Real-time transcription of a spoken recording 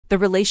the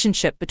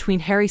relationship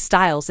between Harry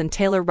Styles and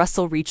Taylor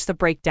Russell reached the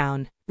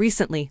breakdown.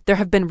 Recently, there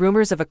have been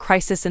rumors of a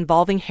crisis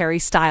involving Harry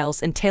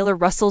Styles and Taylor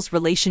Russell's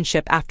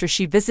relationship after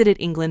she visited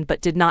England but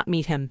did not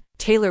meet him.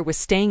 Taylor was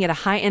staying at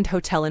a high-end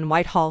hotel in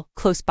Whitehall,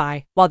 close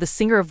by, while the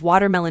singer of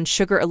Watermelon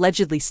Sugar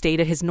allegedly stayed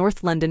at his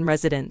North London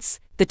residence.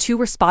 The two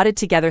were spotted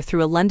together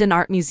through a London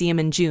art museum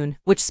in June,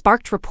 which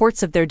sparked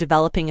reports of their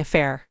developing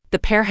affair. The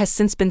pair has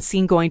since been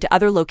seen going to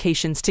other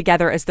locations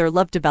together as their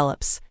love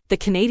develops. The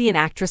Canadian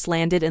actress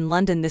landed in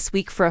London this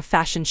week for a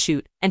fashion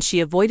shoot, and she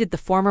avoided the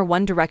former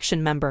One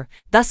Direction member,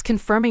 thus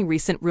confirming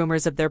recent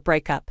rumors of their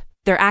breakup.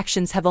 Their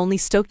actions have only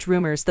stoked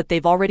rumors that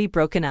they've already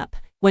broken up.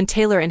 When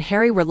Taylor and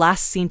Harry were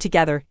last seen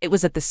together, it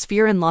was at the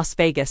Sphere in Las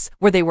Vegas,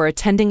 where they were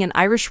attending an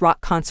Irish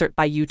rock concert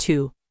by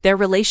U2. Their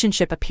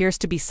relationship appears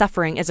to be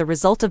suffering as a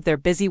result of their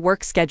busy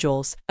work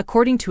schedules,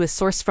 according to a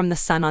source from The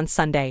Sun on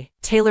Sunday.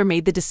 Taylor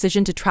made the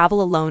decision to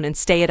travel alone and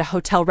stay at a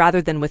hotel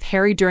rather than with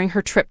Harry during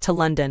her trip to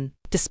London.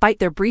 Despite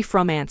their brief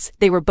romance,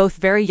 they were both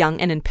very young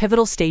and in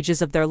pivotal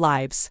stages of their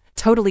lives,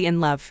 totally in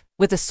love,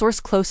 with a source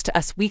close to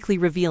Us Weekly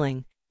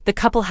revealing, "The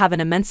couple have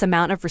an immense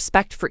amount of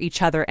respect for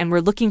each other and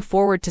we're looking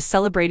forward to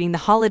celebrating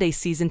the holiday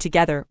season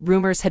together."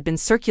 Rumors had been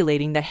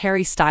circulating that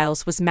Harry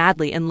Styles was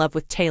madly in love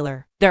with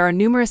Taylor. There are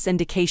numerous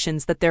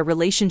indications that their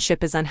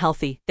relationship is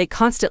unhealthy. They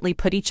constantly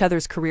put each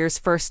other's careers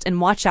first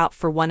and watch out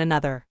for one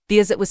another. The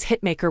As It Was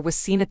hitmaker was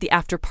seen at the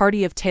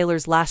after-party of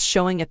Taylor's last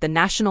showing at the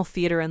National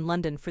Theatre in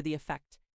London for The Effect.